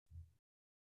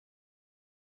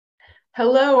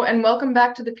Hello, and welcome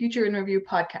back to the Future in Review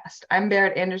podcast. I'm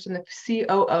Barrett Anderson, the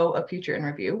COO of Future in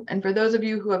Review. And for those of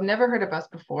you who have never heard of us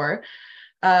before,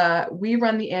 we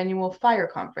run the annual FIRE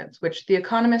conference, which The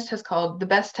Economist has called the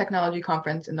best technology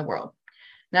conference in the world.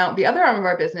 Now, the other arm of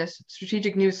our business,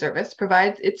 Strategic News Service,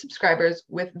 provides its subscribers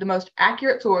with the most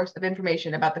accurate source of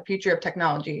information about the future of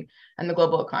technology and the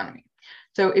global economy.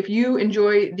 So if you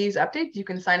enjoy these updates, you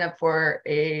can sign up for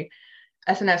a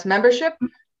SNS membership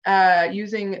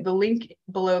using the link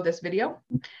below this video.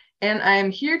 And I'm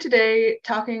here today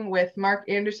talking with Mark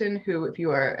Anderson, who, if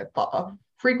you are a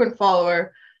frequent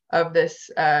follower of this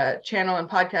channel and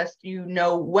podcast, you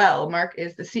know well. Mark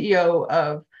is the CEO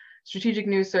of Strategic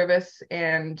News Service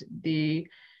and the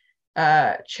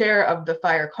chair of the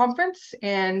FIRE conference.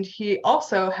 And he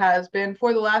also has been,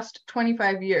 for the last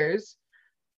 25 years,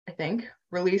 I think,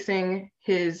 releasing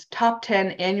his top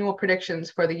 10 annual predictions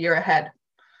for the year ahead.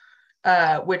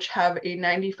 Which have a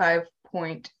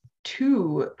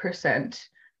 95.2%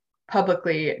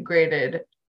 publicly graded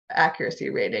accuracy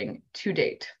rating to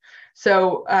date.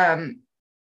 So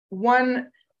one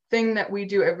thing that we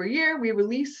do every year, we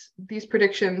release these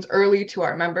predictions early to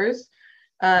our members.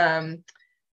 And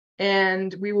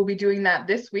we will be doing that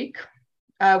this week.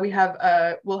 We'll have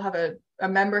a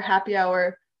member happy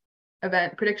hour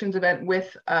predictions event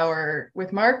with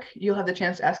Mark. You'll have the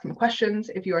chance to ask him questions.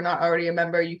 If you are not already a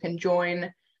member, you can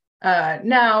join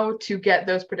now to get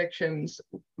those predictions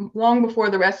long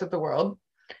before the rest of the world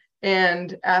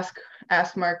and ask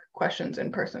Mark questions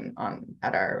in person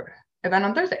at our event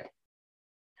on Thursday.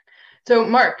 So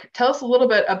Mark, tell us a little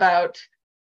bit about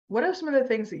what are some of the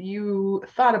things that you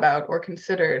thought about or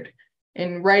considered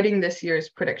in writing this year's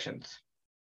predictions?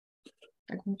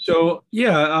 So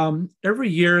every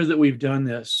year that we've done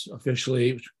this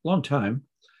officially, a long time,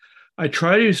 I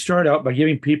try to start out by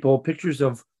giving people pictures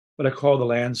of what I call the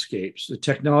landscapes, the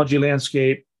technology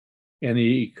landscape and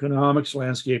the economics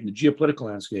landscape and the geopolitical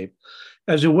landscape,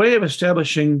 as a way of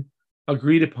establishing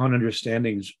agreed upon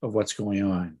understandings of what's going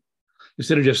on,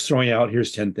 instead of just throwing out,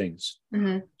 here's 10 things.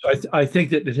 Mm-hmm. So I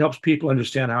think that it helps people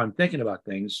understand how I'm thinking about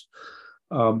things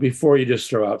before you just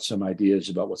throw out some ideas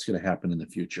about what's going to happen in the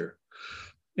future.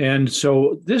 And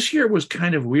so this year was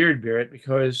kind of weird, Barrett,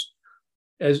 because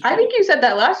I think you said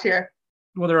that last year.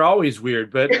 Well, they're always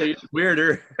weird, but they're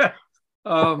weirder.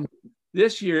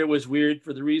 This year it was weird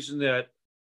for the reason that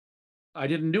I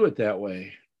didn't do it that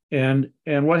way. And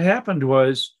what happened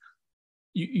was,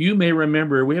 you may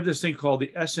remember, we have this thing called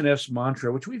the SNS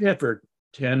mantra, which we've had for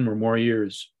 10 or more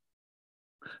years.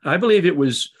 I believe it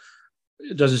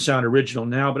doesn't sound original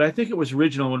now, but I think it was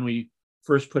original when we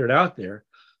first put it out there,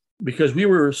 because we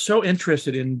were so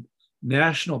interested in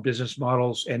national business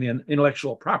models and in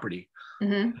intellectual property,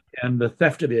 mm-hmm. and the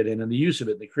theft of it and in the use of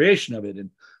it, the creation of it.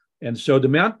 And so the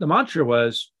mantra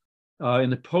was,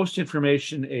 in the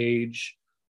post-information age,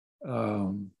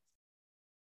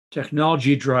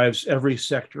 technology drives every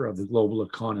sector of the global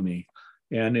economy,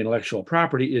 and intellectual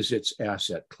property is its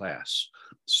asset class.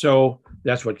 So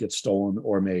that's what gets stolen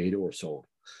or made or sold.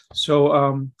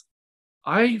 So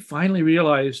I finally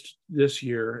realized this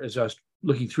year, as I was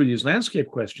looking through these landscape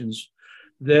questions,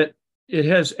 that it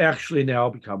has actually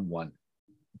now become one.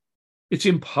 It's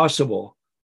impossible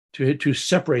to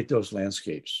separate those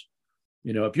landscapes.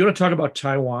 You know, if you want to talk about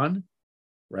Taiwan,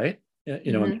 right?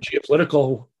 You know, mm-hmm.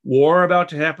 geopolitical war about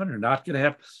to happen or not going to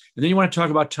happen, and then you want to talk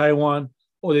about Taiwan.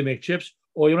 Oh, they make chips.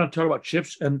 Oh, you want to talk about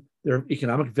chips and their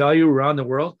economic value around the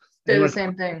world. They're the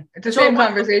same thing. It's the same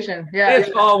conversation. Yeah, it's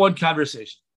all one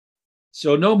conversation.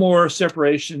 So no more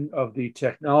separation of the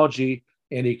technology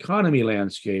and economy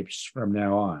landscapes from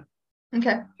now on.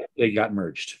 Okay. They got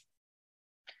merged.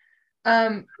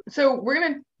 So we're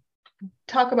going to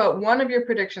talk about one of your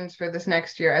predictions for this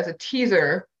next year as a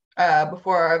teaser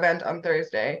before our event on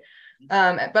Thursday.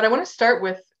 But I want to start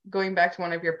with going back to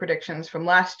one of your predictions from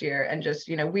last year, and just,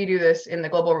 we do this in the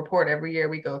Global Report every year.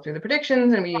 We go through the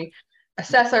predictions and we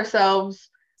assess ourselves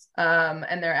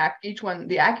and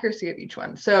the accuracy of each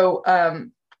one. So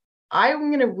I'm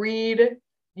going to read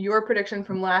your prediction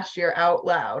from last year out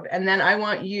loud, and then I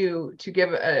want you to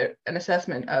give an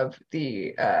assessment of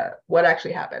the what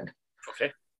actually happened.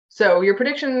 Okay. So your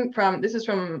prediction this is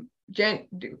from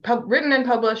written and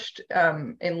published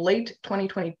in late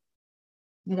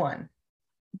 2021.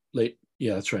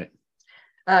 Yeah, that's right.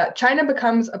 China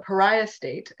becomes a pariah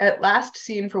state, at last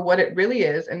seen for what it really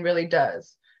is and really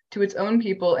does, to its own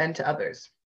people and to others.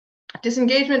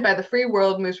 Disengagement by the free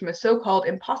world moves from a so-called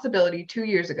impossibility 2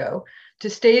 years ago to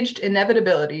staged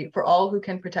inevitability for all who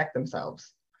can protect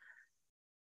themselves.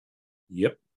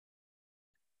 Yep.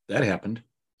 That happened.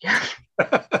 Yeah.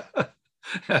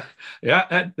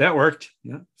 Yeah, that worked.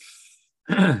 Yeah.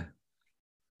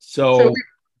 So So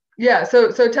yeah,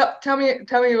 so tell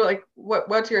me like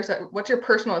what's your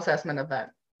personal assessment of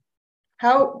that?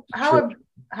 How how sure, have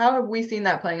how have we seen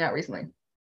that playing out recently?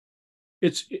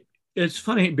 it's it's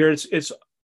funny, Bear. It's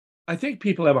I think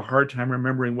people have a hard time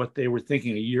remembering what they were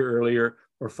thinking a year earlier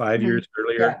or 5 years Yeah.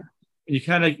 earlier. You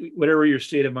kind of, whatever your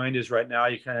state of mind is right now,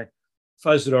 you kind of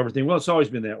fuzz it over, think, well, it's always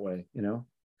been that way, you know.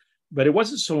 But it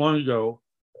wasn't so long ago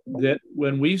that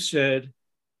when we said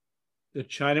that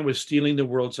China was stealing the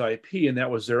world's IP and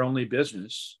that was their only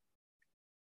business,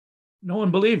 no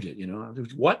one believed it. You know,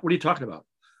 what? What are you talking about?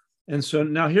 And so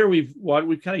now here we've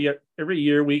kind of get every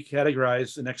year we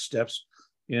categorize the next steps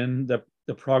in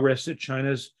the progress that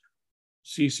China's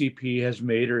CCP has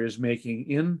made or is making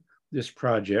in this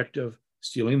project of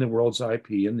stealing the world's IP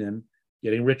and then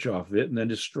getting rich off of it and then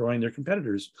destroying their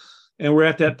competitors. And we're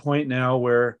at that point now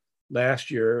where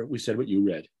last year we said what you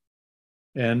read.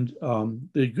 And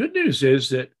the good news is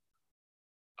that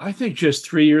I think just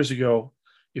 3 years ago,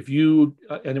 if you,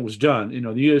 and it was done, you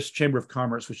know, the U.S. Chamber of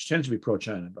Commerce, which tends to be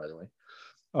pro-China, by the way,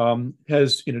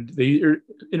 has, you know, they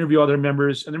interview all their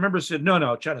members and the members said,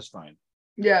 no, China's fine.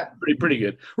 Yeah. Pretty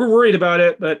good. We're worried about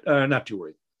it, but not too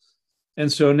worried.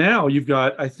 And so now you've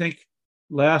got, I think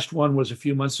last one was a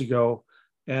few months ago,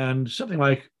 and something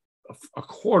like a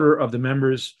quarter of the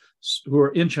members who are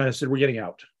in China said, we're getting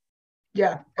out.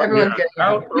 Yeah. Everyone's getting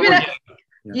out.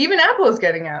 Even Apple is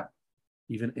getting out.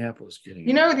 Even Apple is getting out.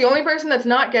 You know, the only person that's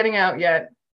not getting out yet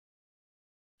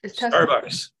is Tesla.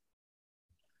 Starbucks.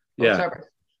 Yeah.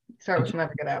 Starbucks will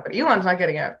never get out, but Elon's not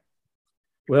getting out.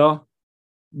 Well,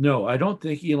 no, I don't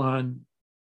think Elon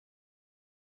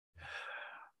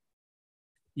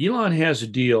has a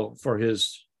deal for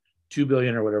his $2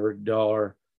 billion or whatever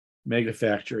dollar mega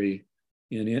factory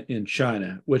in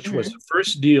China, which was the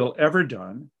first deal ever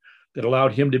done that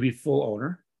allowed him to be full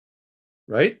owner,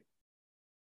 right?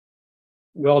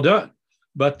 Well done.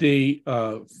 But the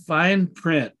fine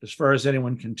print, as far as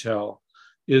anyone can tell,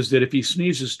 is that if he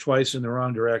sneezes twice in the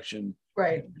wrong direction,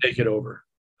 right, take it over.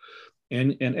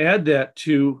 And add that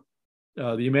to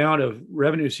the amount of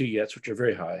revenues he gets, which are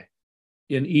very high,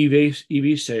 in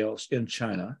EV sales in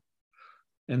China.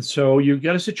 And so you've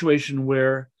got a situation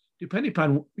where, depending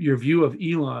upon your view of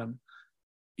Elon,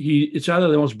 it's either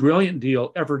the most brilliant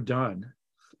deal ever done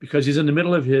because he's in the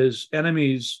middle of his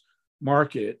enemy's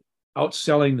market,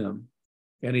 outselling them,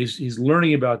 and he's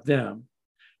learning about them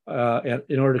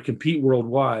in order to compete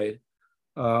worldwide.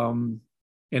 And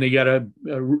he got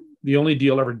the only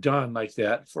deal ever done like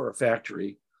that for a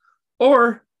factory,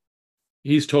 or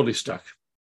he's totally stuck.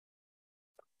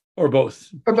 Or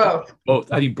both. Or both.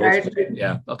 Both. I think both. Right?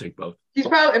 Yeah, I'll take both. He's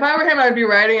probably, if I were him, I'd be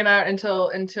writing it out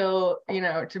until you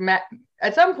know,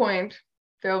 at some point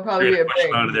there'll probably be a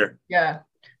break. Out of there. Yeah,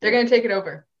 they're going to take it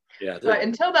over. Yeah. But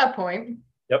until that point.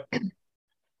 Yep.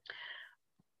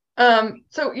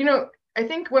 So, you know, I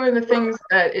think one of the things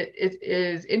that it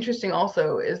is interesting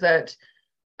also is that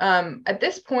at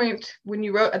this point,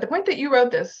 at the point that you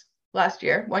wrote this last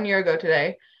year, 1 year ago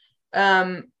today,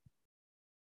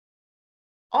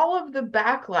 all of the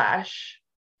backlash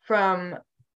from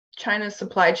China's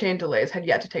supply chain delays had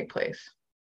yet to take place.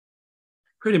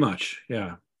 Pretty much,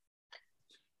 yeah.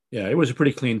 Yeah, it was a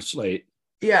pretty clean slate.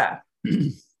 Yeah.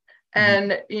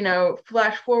 And, you know,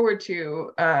 flash forward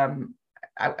to, I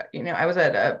was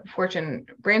at a Fortune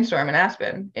brainstorm in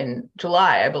Aspen in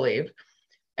July, I believe.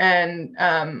 And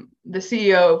the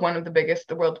CEO of one of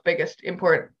the world's biggest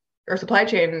import or supply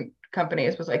chain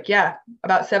companies was like, yeah,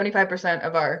 about 75%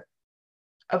 of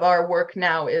our work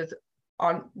now is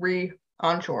on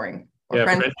onshoring or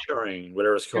friendshoring,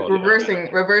 whatever it's called.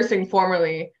 Reversing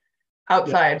formerly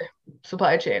outside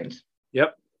supply chains.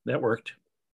 Yep, that worked.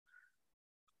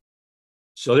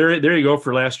 So there you go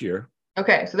for last year.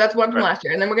 Okay, so that's one from last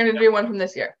year, and then we're going to do one from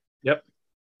this year. Yep.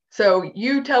 So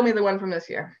you tell me the one from this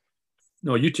year.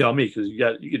 No, you tell me because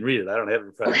you can read it. I don't have it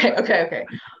in front of me. Okay.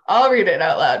 I'll read it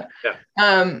out loud.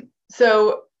 Yeah.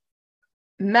 So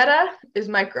meta is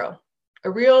micro,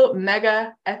 a real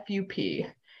mega FUP,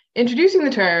 introducing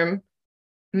the term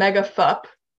mega FUP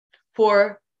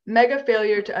for mega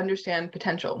failure to understand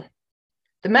potential.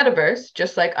 The metaverse,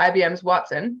 just like IBM's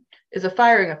Watson, is a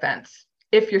firing offense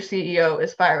if your CEO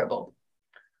is fireable.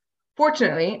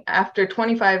 Fortunately, after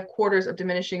 25 quarters of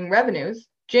diminishing revenues,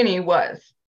 Ginny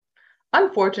was.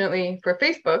 Unfortunately for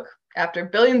Facebook, after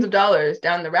billions of dollars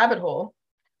down the rabbit hole,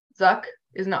 Zuck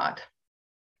is not.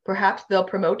 Perhaps they'll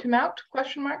promote him out, ?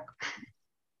 That'd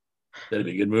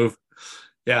be a good move.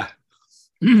 Yeah.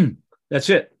 That's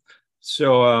it.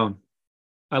 So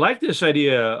I like this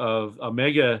idea of a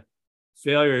mega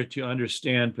failure to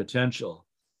understand potential.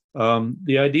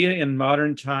 The idea in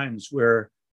modern times where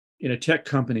in a tech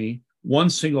company, one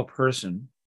single person,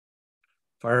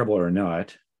 fireable or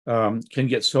not, can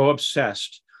get so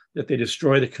obsessed that they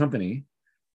destroy the company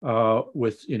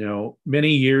with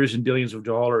many years and billions of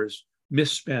dollars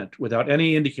misspent without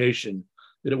any indication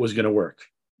that it was going to work.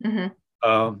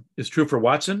 It's true for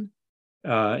Watson at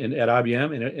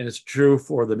IBM, and it's true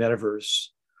for the metaverse.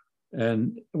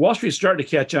 And Wall Street's starting to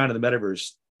catch on to the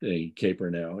metaverse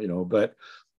caper now, but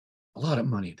a lot of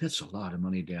money. That's a lot of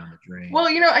money down the drain. Well,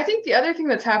 I think the other thing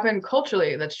that's happened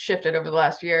culturally that's shifted over the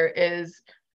last year is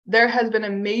there has been a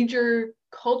major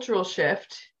cultural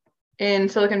shift in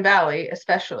Silicon Valley,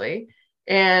 especially,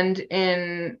 and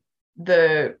in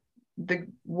the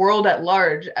world at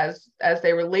large as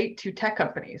they relate to tech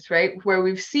companies, right? Where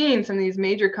we've seen some of these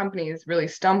major companies really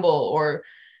stumble, or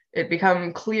it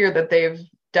become clear that they've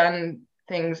done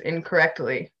things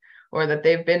incorrectly, or that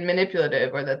they've been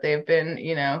manipulative, or that they've been,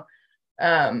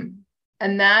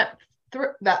 and that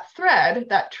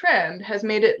trend has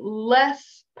made it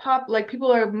less like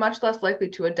people are much less likely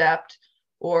to adapt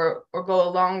or go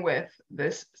along with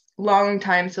this long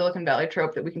time Silicon Valley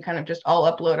trope that we can kind of just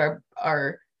all upload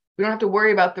our we don't have to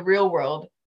worry about the real world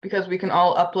because we can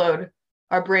all upload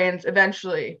our brains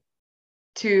eventually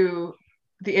to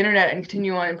the internet and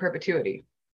continue on in perpetuity,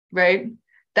 right?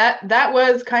 That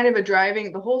was kind of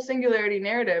the whole singularity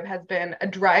narrative has been a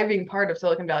driving part of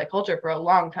Silicon Valley culture for a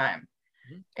long time.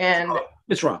 And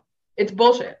it's wrong. It's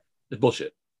bullshit. It's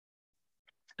bullshit.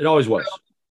 It always was. So,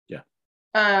 yeah.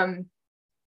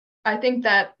 I think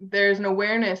that there's an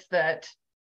awareness that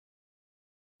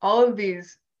all of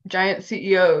these giant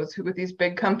CEOs with these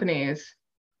big companies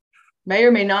may or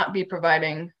may not be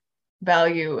providing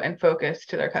value and focus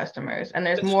to their customers. And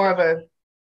there's more of a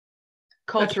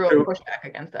cultural pushback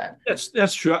against that.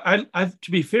 That's true. I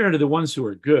to be fair to the ones who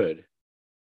are good,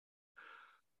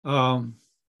 there are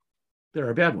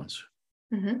bad ones.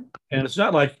 And it's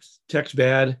not like tech's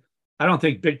bad. I don't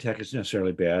think big tech is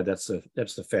necessarily bad. That's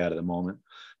the fad of the moment.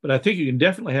 But I think you can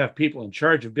definitely have people in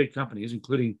charge of big companies,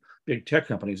 including big tech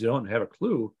companies, that don't have a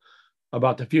clue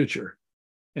about the future.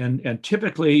 And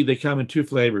typically they come in two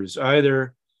flavors.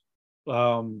 Either,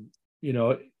 like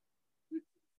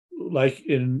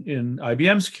in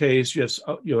IBM's case, you have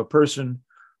a person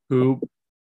who,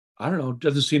 I don't know,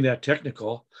 doesn't seem that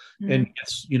technical and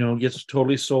gets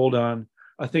totally sold on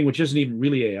a thing which isn't even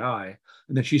really AI.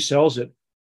 And then she sells it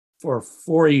for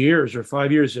 4 years or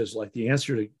 5 years as like the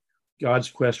answer to God's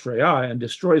quest for AI and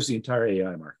destroys the entire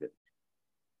AI market.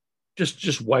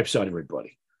 Just wipes out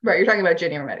everybody. Right. You're talking about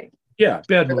Ginny Rometty. Yeah.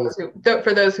 Bad move.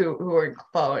 For those who are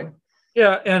following.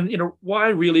 Yeah. And, why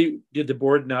really did the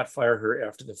board not fire her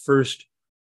after the first,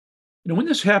 when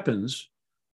this happens,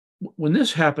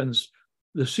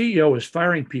 the CEO is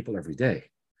firing people every day.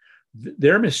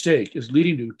 Their mistake is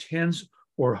leading to tens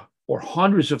or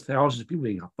hundreds of thousands of people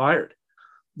being fired.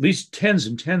 At least tens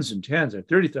and tens and tens, or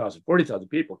 30,000, 40,000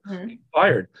 people being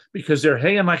fired because they're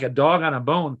hanging like a dog on a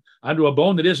bone onto a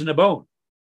bone that isn't a bone.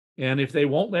 And if they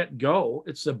won't let go,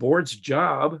 it's the board's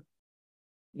job,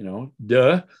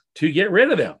 to get rid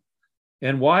of them.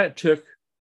 And why it took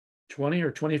 20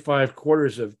 or 25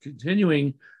 quarters of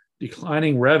continuing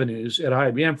declining revenues at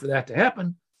IBM for that to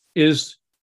happen is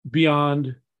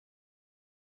beyond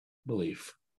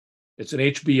belief. It's an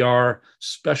HBR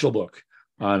special book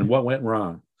on what went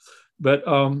wrong. But,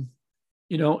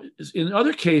 in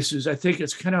other cases, I think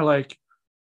it's kind of like,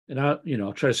 and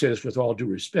I'll try to say this with all due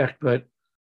respect, but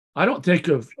I don't think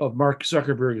of Mark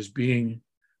Zuckerberg as being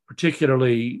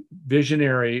particularly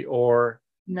visionary or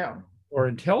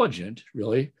intelligent,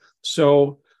 really.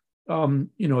 So,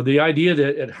 the idea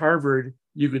that at Harvard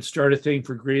you could start a thing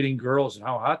for grading girls and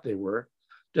how hot they were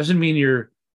doesn't mean you're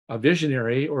a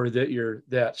visionary or that you're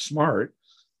that smart.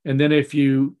 And then if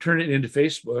you turn it into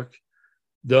Facebook,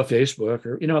 or,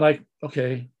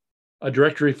 okay, a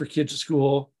directory for kids at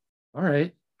school. All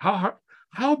right. How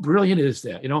brilliant is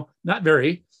that? Not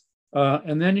very.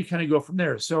 And then you kind of go from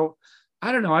there. So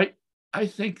I don't know. I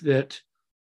think that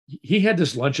he had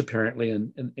this lunch apparently,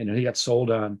 and he got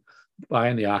sold on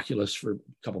buying the Oculus for a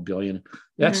couple billion.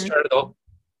 That started though.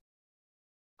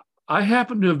 I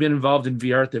happen to have been involved in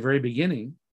VR at the very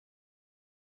beginning.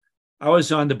 I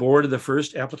was on the board of the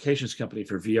first applications company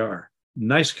for VR.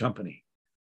 Nice company.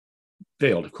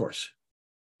 Failed, of course.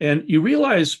 And you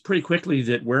realize pretty quickly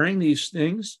that wearing these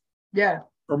things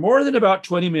for more than about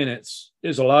 20 minutes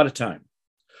is a lot of time.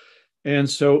 And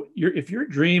so if your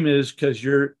dream is because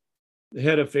you're the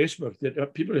head of Facebook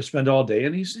that people are going to spend all day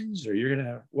in these things, or you're going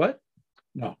to what?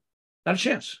 No, not a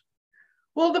chance.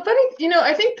 Well, the funny,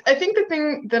 I think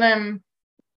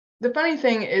the funny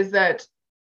thing is that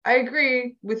I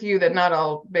agree with you that not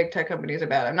all big tech companies are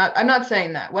bad. I'm not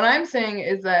saying that. What I'm saying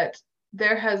is that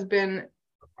there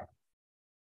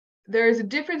is a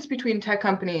difference between tech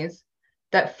companies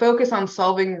that focus on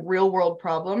solving real world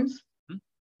problems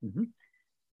Mm-hmm.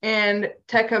 and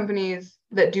tech companies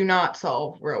that do not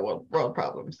solve real world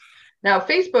problems. Now,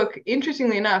 Facebook,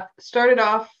 interestingly enough,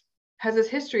 has this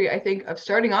history, I think, of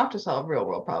starting off to solve real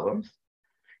world problems.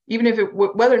 Even if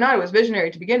whether or not it was visionary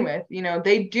to begin with,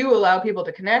 they do allow people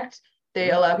to connect.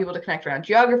 They allow people to connect around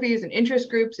geographies and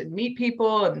interest groups and meet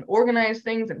people and organize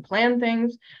things and plan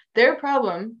things. Their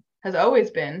problem has always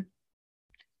been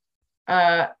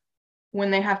when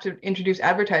they have to introduce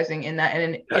advertising in that,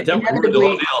 and it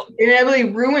inevitably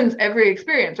ruins every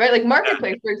experience, right? Like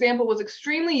Marketplace, for example, was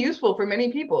extremely useful for many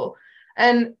people.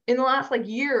 And in the last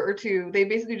year or two, they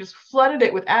basically just flooded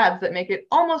it with ads that make it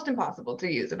almost impossible to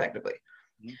use effectively.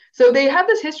 So they have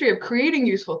this history of creating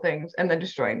useful things and then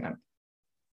destroying them.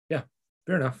 Yeah,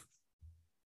 fair enough.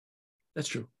 That's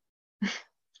true.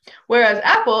 Whereas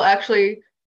Apple actually,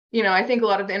 I think a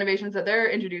lot of the innovations that they're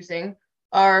introducing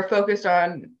are focused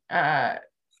on,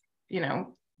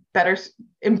 better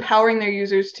empowering their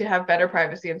users to have better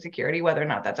privacy and security, whether or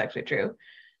not that's actually true,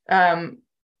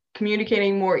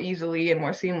 communicating more easily and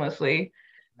more seamlessly,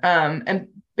 and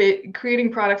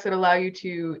creating products that allow you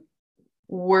to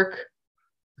work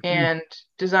and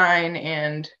design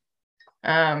and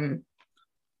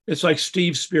it's like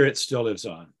Steve's spirit still lives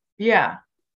on. Yeah.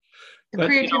 The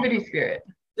creativity spirit.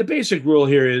 The basic rule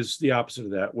here is the opposite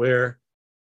of that, where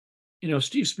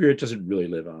Steve's spirit doesn't really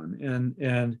live on.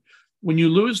 And when you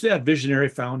lose that visionary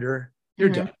founder, you're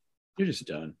done. You're just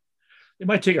done. It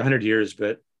might take 100 years,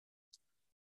 but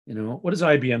what is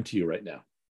IBM to you right now?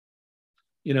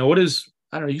 What is,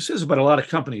 I don't know, you say this about a lot of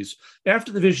companies.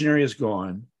 After the visionary is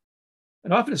gone,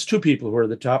 and often it's two people who are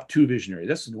the top two visionary.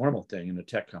 That's the normal thing in a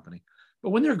tech company. But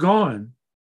when they're gone,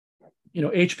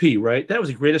 HP, right? That was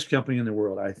the greatest company in the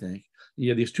world, I think. You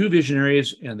had these two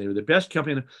visionaries, and they were the best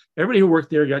company. Everybody who worked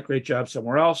there got great jobs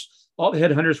somewhere else. All the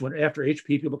headhunters went after HP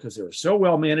people because they were so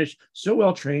well managed, so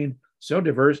well trained, so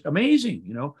diverse,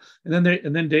 amazing, And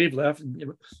then Dave left.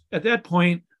 And at that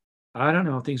point, I don't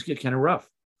know, things get kind of rough.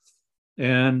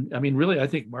 And I mean, really, I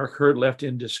think Mark Hurd left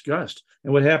in disgust.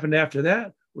 And what happened after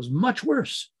that was much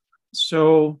worse.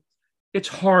 So it's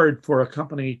hard for a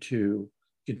company to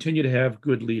continue to have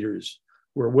good leaders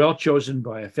who are well chosen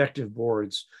by effective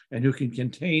boards and who can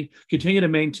continue to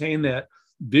maintain that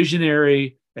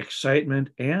visionary excitement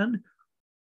and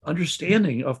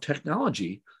understanding of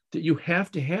technology that you have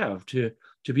to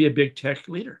be a big tech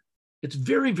leader. It's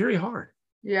very, very hard.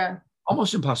 Yeah.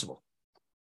 Almost impossible.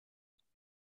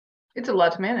 It's a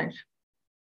lot to manage.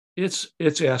 It's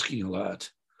asking a lot.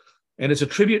 And it's a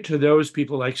tribute to those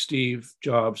people like Steve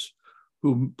Jobs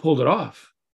who pulled it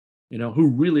off, who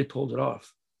really pulled it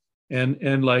off.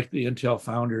 And like the Intel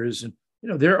founders, and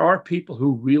there are people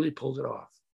who really pulled it off.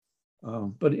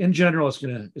 But in general, it's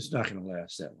not gonna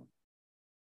last that long.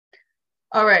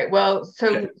 All right. Well,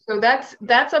 so that's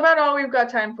about all we've got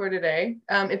time for today.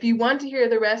 If you want to hear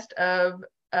the rest of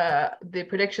the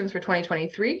predictions for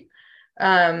 2023,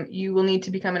 you will need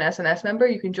to become an SNS member.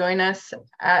 You can join us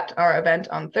at our event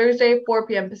on Thursday, 4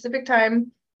 p.m. Pacific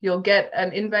time. You'll get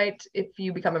an invite if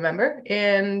you become a member,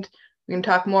 and we can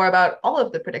talk more about all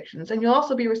of the predictions, and you'll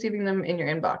also be receiving them in your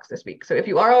inbox this week. So if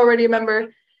you are already a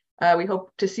member, we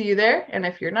hope to see you there. And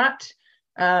if you're not,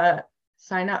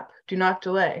 sign up. Do not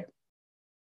delay.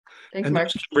 Thanks, and Mark.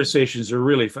 Those conversations are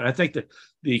really fun. I think that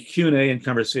the Q&A and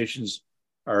conversations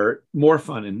are more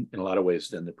fun in a lot of ways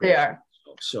than the They are.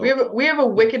 So we have a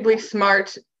wickedly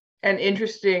smart and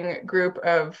interesting group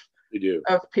of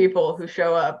people who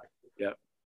show up. Yeah.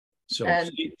 So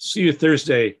see you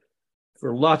Thursday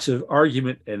for lots of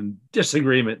argument and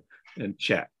disagreement and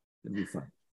chat. It'll be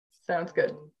fun. Sounds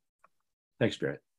good. Thanks, Barrett.